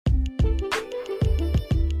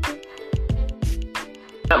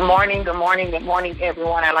Good morning,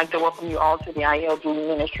 everyone. I'd like to welcome you all to the ILG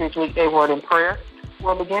Ministries Weekday Word and Prayer.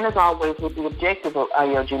 We'll begin, as always, with the objective of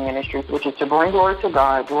ILG Ministries, which is to bring glory to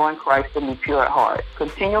God, growing Christ, and be pure at heart,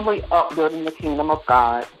 continually upbuilding the kingdom of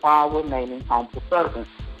God while remaining humble servants.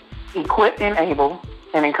 Equip, enable,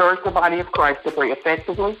 and encourage the body of Christ to pray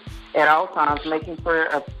effectively at all times, making prayer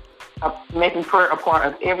a part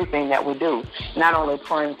of everything that we do. Not only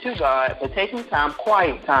praying to God, but taking time,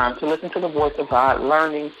 quiet time, to listen to the voice of God,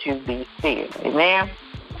 learning to be still. Amen?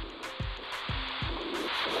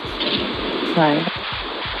 Right.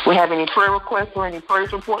 We have any prayer requests or any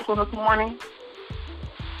praise reports on this morning?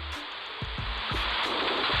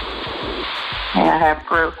 And I have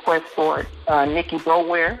prayer requests for Nikki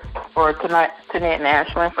Boware, for Tanette and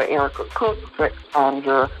Ashland, for Erica Cook, for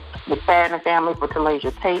your McFadden family, for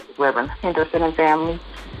Talasia Tate, Reverend Henderson and family,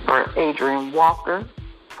 for Adrian Walker,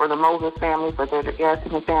 for the Moses family, for the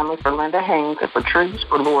Garrison family, for Linda Haynes, and for Patrice,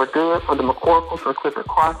 for Laura Good, for the McCorkles, for Clifford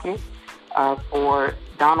Crockett, for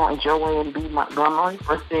Donald and Joanne B. Montgomery,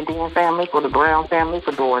 for Cindy and family, for the Brown family,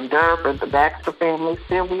 for Doran Durr, for the Baxter family,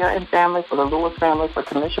 Sylvia and family, for the Lewis family, for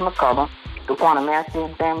Tamisha McCullough, the Quanah Massey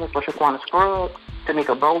and family, for Shaquana Scruggs,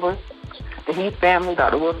 Tanika Bowler, the Heath family,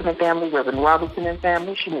 Dr. Wilson and family, Reverend Robinson and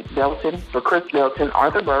family, Shanique Belton, for Chris Belton,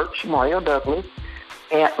 Arthur Birch, Mario Douglas,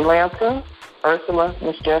 Atlanta, Ursula,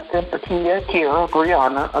 Miss Justin, Patia, Kira,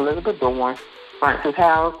 Brianna, Elizabeth Dorn, Francis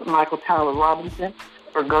House, Michael Tyler Robinson,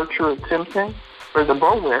 for Gertrude Simpson, for the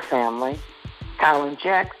Boware family, Colin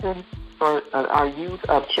Jackson, for our youth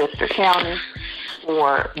of Chester County,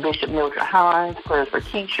 for Bishop Mildred Hines, prayers for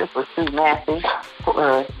Keisha, for Sue Massey,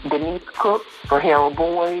 for Denise Cook, for Harold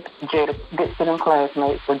Boyd, Jada Dixon and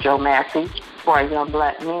classmates, for Joe Massey, for our young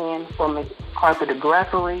black men, for MacArthur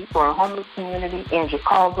DeGraffery, for our homeless community, Angie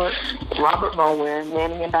Calvert, Robert Boware,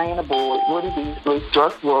 Nanny and Diana Boyd, Woody Beasley,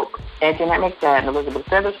 Russ Wilkes, Anjanette McFadden, Elizabeth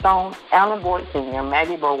Featherstone, Alan Boyd Sr.,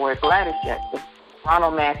 Maggie Boware, Gladys Jackson,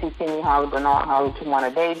 Ronald Massey, Timmy Holly, Bernard Holly,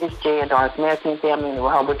 Tawana Davis, Jay and Doris Massey and family, and the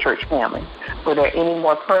Rehoboth Church family. Were there any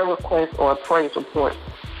more prayer requests or praise reports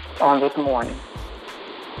on this morning?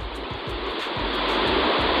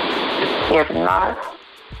 If not,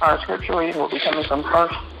 our scripture reading will be coming from 1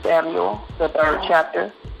 Samuel, the 3rd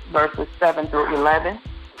chapter, verses 7 through 11.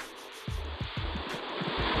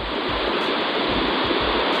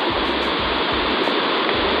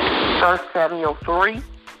 First Samuel 3,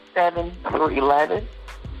 7 through 11.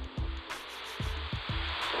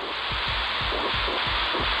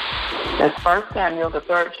 That's 1 Samuel, the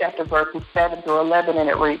 3rd chapter, verses 7 through 11, and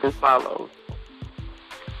it reads as follows.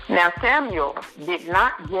 Now Samuel did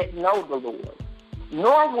not yet know the Lord,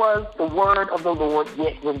 nor was the word of the Lord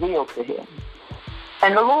yet revealed to him.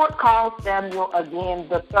 And the Lord called Samuel again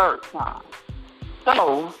the 3rd time.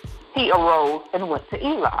 So he arose and went to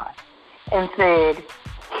Eli and said,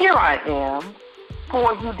 Here I am,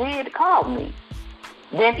 for you did call me.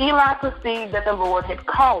 Then Eli perceived that the Lord had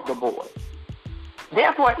called the boy.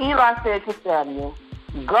 Therefore Eli said to Samuel,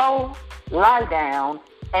 Go, lie down,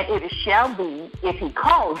 and it shall be, if he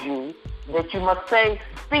calls you, that you must say,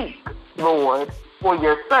 Speak, Lord, for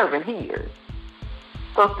your servant hears.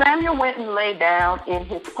 So Samuel went and lay down in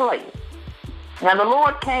his place. Now the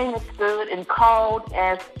Lord came and stood and called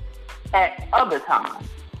as at other times,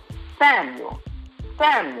 Samuel,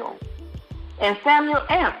 Samuel. And Samuel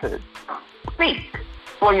answered, Speak,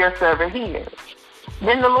 for your servant hears.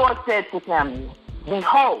 Then the Lord said to Samuel,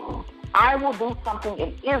 Behold, I will do something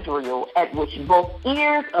in Israel at which both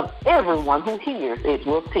ears of everyone who hears it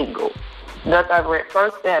will tingle. Thus I've read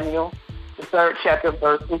 1 Samuel, the 3rd chapter,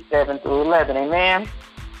 verses 7 through 11. Amen?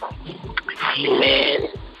 Amen.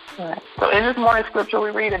 All right. So in this morning's scripture,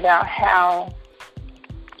 we read about how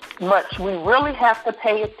much we really have to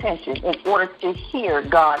pay attention in order to hear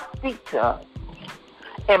God speak to us.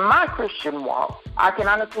 In my Christian walk, I can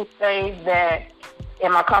honestly say that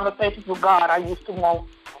in my conversations with God, I used to want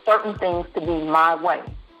certain things to be my way.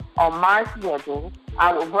 On my schedule,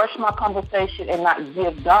 I would rush my conversation and not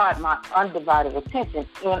give God my undivided attention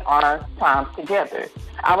in our time together.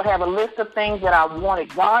 I would have a list of things that I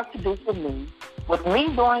wanted God to do for me, with me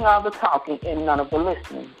doing all the talking and none of the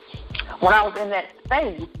listening. When I was in that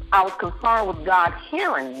space, I was concerned with God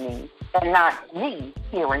hearing me and not me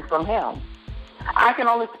hearing from him. I can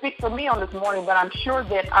only speak for me on this morning, but I'm sure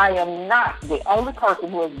that I am not the only person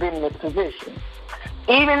who has been in this position.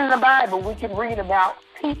 Even in the Bible, we can read about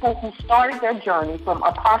people who started their journey from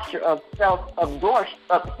a posture of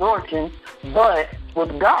self-absorption, but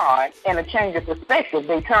with God and a change of perspective,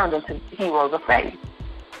 they turned into heroes of faith.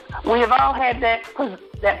 We have all had that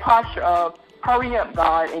posture of, hurry up,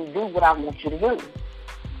 God, and do what I want you to do.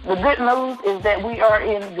 The good news is that we are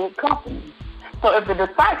in good company. So if the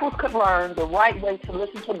disciples could learn the right way to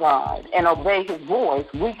listen to God and obey his voice,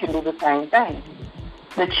 we can do the same thing.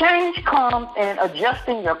 The change comes in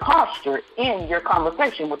adjusting your posture in your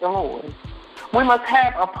conversation with the Lord. We must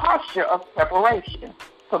have a posture of preparation,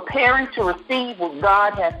 preparing to receive what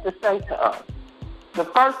God has to say to us. The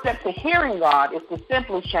first step to hearing God is to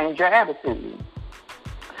simply change your attitude.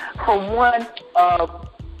 From one of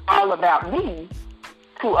all about me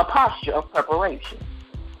to a posture of preparation.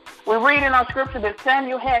 We read in our scripture that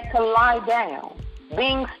Samuel had to lie down,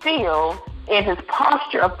 being still in his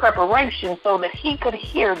posture of preparation so that he could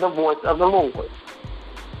hear the voice of the Lord.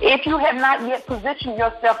 If you have not yet positioned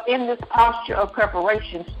yourself in this posture of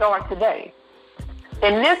preparation, start today.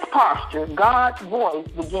 In this posture, God's voice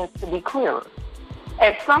begins to be clearer.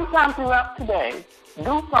 At some time throughout today,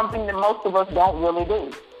 do something that most of us don't really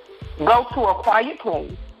do. Go to a quiet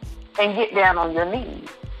place and get down on your knees.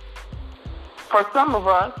 For some of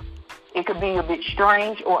us, it could be a bit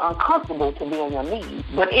strange or uncomfortable to be on your knees.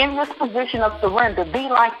 But in this position of surrender, be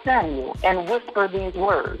like Samuel and whisper these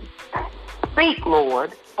words. Speak,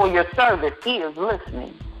 Lord, for your servant is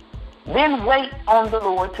listening. Then wait on the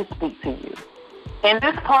Lord to speak to you. In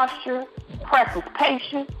this posture, practice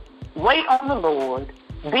patience, wait on the Lord,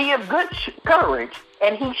 be of good courage,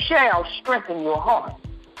 and he shall strengthen your heart.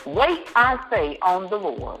 Wait, I say, on the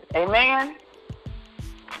Lord. Amen?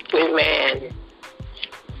 Amen.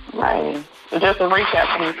 Right. So just a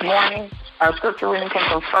recap from this morning, our scripture reading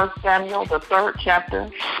comes from 1 Samuel, the 3rd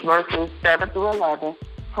chapter, verses 7 through 11.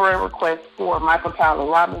 Prayer requests for Michael Tyler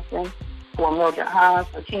Robinson, for Mildred Hines,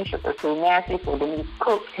 for Keisha, for Sue Massey, for Denise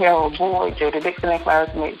Cook, Harold Boyd, Jada Dixon, and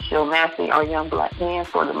classmate Sheila Massey, our young black men,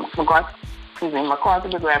 for the MacArthur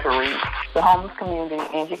McGravery, the homeless community,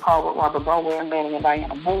 Angie Carver, Robert Bower, Manny and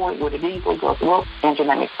Diana Boyd, Woody Diesel, Joyce Wilkes,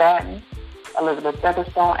 Angela McFadden, Elizabeth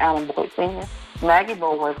Featherstone, Alan Boyd Sr., Maggie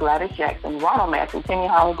Bower, Gladys Jackson, Ronald Massey, Timmy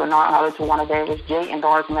Holly, Bernard Holly, Tawana Davis, Jay and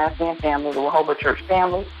Doris Massey and family, the Rehoboth Church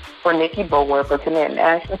family, for Nikki Bower, for Tanette and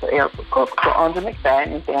Ashley, for Erica Cook, for Andrew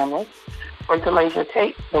McFadden and family, for Talasia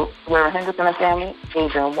Tate, the Reverend Henderson and family,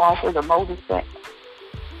 Adrian Walker, the Moses family,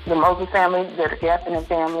 Derek Gaffin and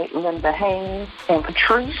family, Linda Haynes and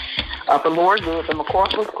Patrice, for Lord Good, the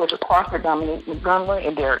McCorkles, Clifford Parker, Dominique Montgomery,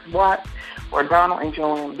 and Derek Watt, for Donald and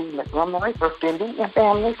Joanne B. Montgomery, for Cindy and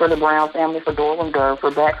family, for the Brown family, for Doyle and Gerb,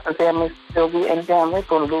 for Baxter family, Sylvia and family,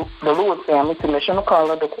 for the Lewis family, Commissioner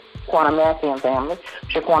McCullough, the Quanah Massey and family,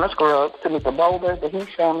 Shaquana Scruggs, Tamika Boulder, the Heath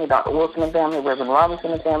family, Dr. Wilson and family, Reverend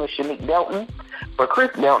Robinson and family, Shanique Belton, for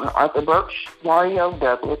Chris Belton, Arthur Birch, Mario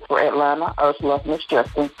Douglas, for Atlanta, Ursula, Miss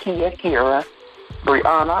Justin, Kia, Kira,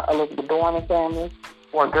 Brianna, Elizabeth Dorn and family,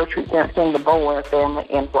 for Gertrude Simpson, the Bowen family,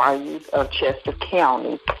 and for our youth of Chester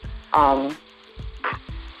County.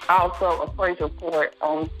 Also, a praise report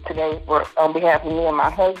today on behalf of me and my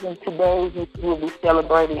husband. Today, we'll be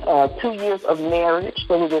celebrating 2 years of marriage.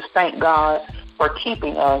 So we just thank God for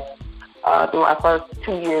keeping us through our first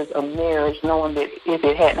 2 years of marriage, knowing that if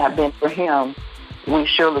it had not been for him, we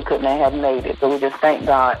surely couldn't have made it. So we just thank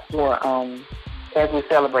God for as we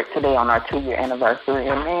celebrate today on our 2-year anniversary.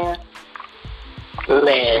 Amen.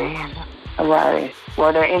 Amen. All right.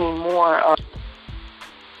 Were there any more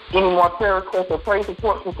prayer requests or praise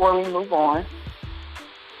reports before we move on?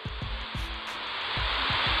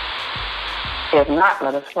 If not,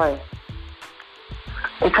 let us pray.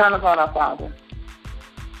 Eternal God, our Father,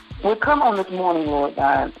 we come on this morning, Lord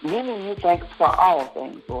God, giving you thanks for all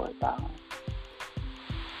things, Lord God.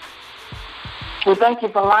 We thank you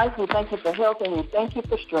for life, we thank you for health, and we thank you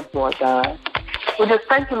for strength, Lord God. We just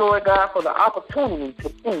thank you, Lord God, for the opportunity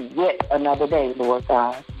to see yet another day, Lord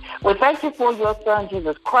God. We thank you for your Son,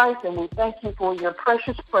 Jesus Christ, and we thank you for your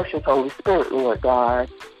precious, precious Holy Spirit, Lord God.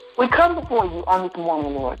 We come before you on this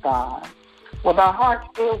morning, Lord God, with our hearts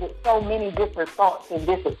filled with so many different thoughts and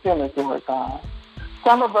different feelings, Lord God.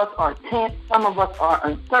 Some of us are tense, some of us are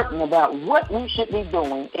uncertain about what we should be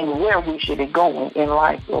doing and where we should be going in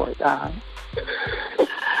life, Lord God.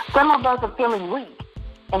 Some of us are feeling weak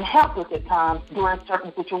and helpless at times during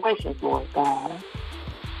certain situations, Lord God.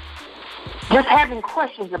 Just having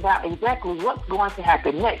questions about exactly what's going to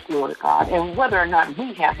happen next, Lord God, and whether or not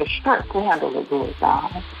we have the strength to handle it, Lord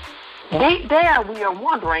God. Deep down, we are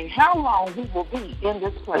wondering how long we will be in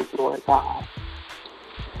this place, Lord God.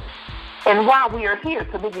 And why we are here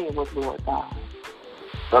to begin with, Lord God.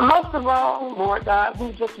 But most of all, Lord God,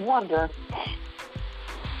 we just wonder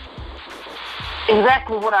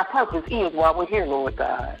exactly what our purpose is while we're here, Lord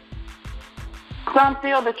God. Some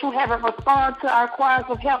feel that you haven't responded to our cries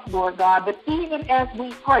of help, Lord God, but even as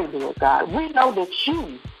we pray, Lord God, we know that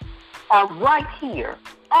you are right here,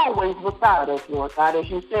 always beside us, Lord God, as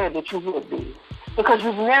you said that you would be. because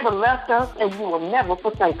you've never left us and you will never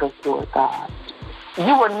forsake us, Lord God. You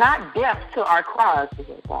are not deaf to our cries,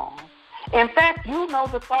 Lord God. In fact, you know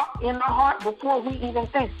the thought in our heart before we even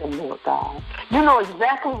think them, Lord God. You know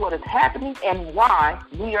exactly what is happening and why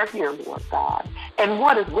we are here, Lord God, and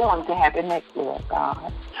what is going to happen next, Lord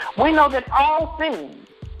God. We know that all things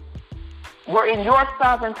were in your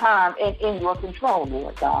sovereign time and in your control,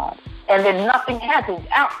 Lord God, and that nothing happens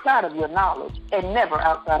outside of your knowledge and never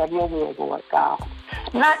outside of your will, Lord God.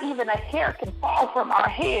 Not even a hair can fall from our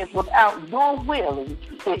heads without your willing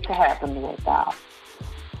it to happen, Lord God.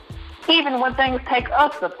 Even when things take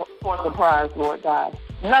us for surprise, Lord God,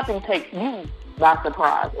 nothing takes you by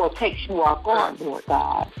surprise or takes you off guard, Lord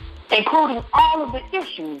God, including all of the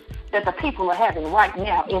issues that the people are having right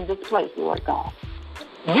now in this place, Lord God.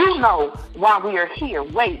 You know why we are here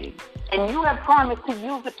waiting, and you have promised to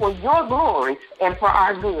use it for your glory and for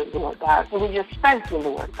our good, Lord God. So we just thank you,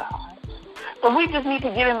 Lord God. So we just need to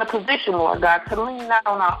get in the position, Lord God, to lean not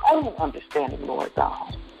on our own understanding, Lord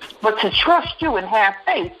God, but to trust you and have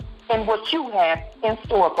faith in what you have in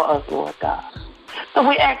store for us, Lord God. So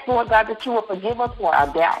we ask, Lord God, that you will forgive us for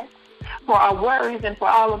our doubts, for our worries, and for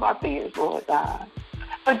all of our fears, Lord God.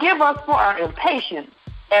 Forgive us for our impatience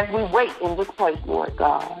as we wait in this place, Lord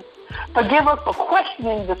God. Forgive us for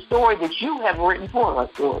questioning the story that you have written for us,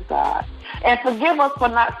 Lord God. And forgive us for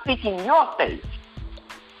not seeking your face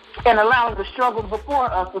and allowing the struggles before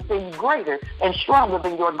us to seem greater and stronger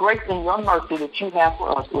than your grace and your mercy that you have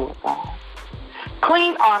for us, Lord God.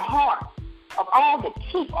 Clean our hearts of all that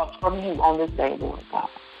keep us from you on this day, Lord God.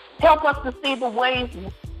 Help us to see the ways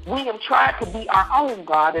we have tried to be our own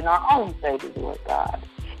God and our own Savior, Lord God.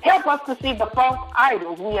 Help us to see the false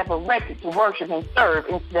idols we have erected to worship and serve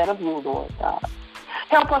instead of you, Lord God.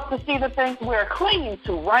 Help us to see the things we're clinging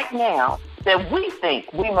to right now that we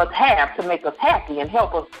think we must have to make us happy, and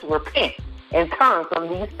help us to repent and turn from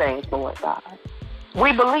these things, Lord God.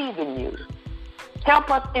 We believe in you. Help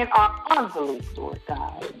us in our unbelief, Lord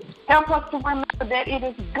God. Help us to remember that it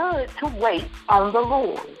is good to wait on the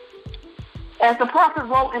Lord. As the prophet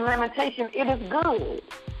wrote in Lamentation, it is good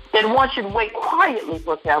that one should wait quietly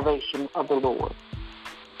for salvation of the Lord.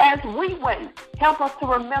 As we wait, help us to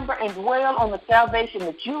remember and dwell on the salvation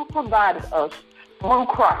that you provided us through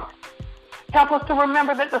Christ. Help us to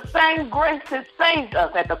remember that the same grace that saved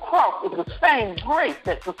us at the cross is the same grace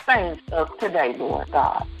that sustains us today, Lord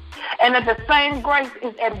God. And that the same grace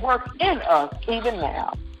is at work in us even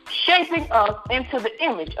now, shaping us into the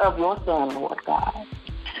image of your Son, Lord God.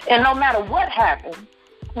 And no matter what happens,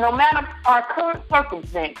 no matter our current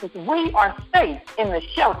circumstances, we are safe in the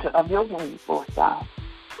shelter of your wings, Lord God.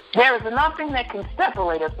 There is nothing that can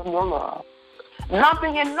separate us from your love.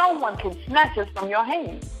 Nothing and no one can snatch us from your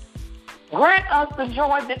hand. Grant us the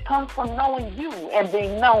joy that comes from knowing you and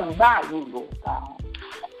being known by you, Lord God.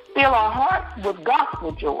 Fill our hearts with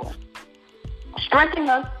gospel joy. Strengthen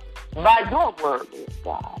us by your word, Lord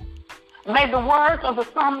God. May the words of the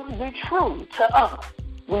psalmist be true to us.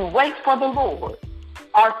 We wait for the Lord.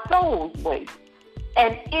 Our souls wait.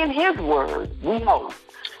 And in his word, we hope.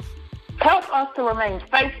 Help us to remain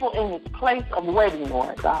faithful in this place of waiting,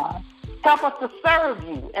 Lord God. Help us to serve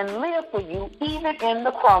you and live for you even in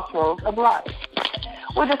the crossroads of life.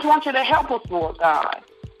 We just want you to help us, Lord God,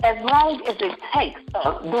 as long as it takes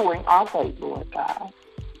us during our faith, Lord God.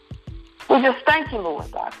 We just thank you,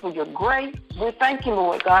 Lord God, for your grace. We thank you,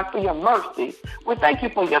 Lord God, for your mercy. We thank you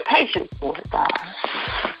for your patience, Lord God.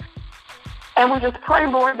 And we just pray,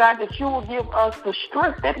 Lord God, that you will give us the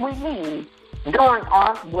strength that we need during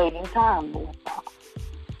our waiting time, Lord God.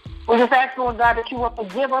 We just ask, Lord God, that you will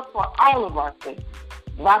forgive us for all of our sins,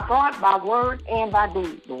 by thought, by word, and by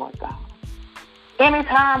deed, Lord God.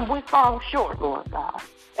 Anytime we fall short, Lord God,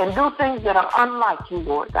 and do things that are unlike you,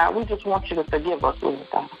 Lord God, we just want you to forgive us, Lord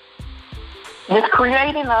God. Just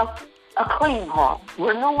creating us a clean heart,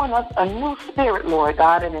 renewing us a new spirit, Lord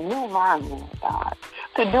God, and a new mind, Lord God,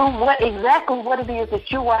 to do exactly what it is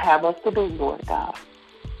that you will have us to do, Lord God.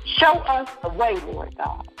 Show us the way, Lord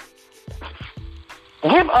God.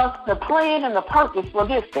 Give us the plan and the purpose for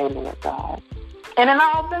this day, Lord God. And in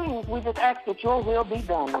all things, we just ask that your will be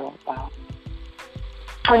done, Lord God.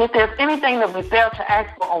 And if there's anything that we failed to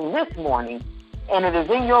ask for on this morning, and it is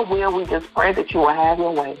in your will, we just pray that you will have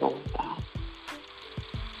your way, Lord God.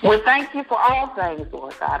 We thank you for all things,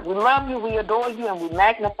 Lord God. We love you, we adore you, and we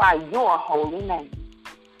magnify your holy name.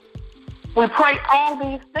 We pray all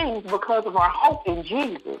these things because of our hope in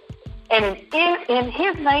Jesus. And in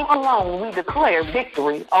his name alone, we declare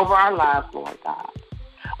victory over our lives, Lord God.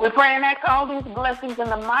 We pray and ask all these blessings in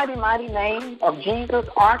the mighty, mighty name of Jesus,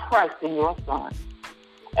 our Christ, and your Son.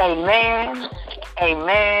 Amen,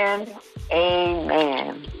 Amen.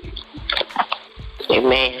 Amen.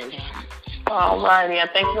 Amen. All righty. I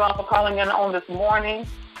thank you all for calling in on this morning.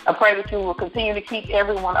 I pray that you will continue to keep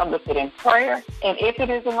everyone uplifted in prayer. And if it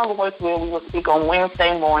is in the Lord's will, we will speak on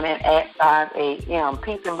Wednesday morning at 5 a.m.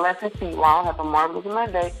 Peace and blessings to you all. Have a marvelous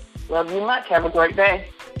Monday. Love you much. Have a great day.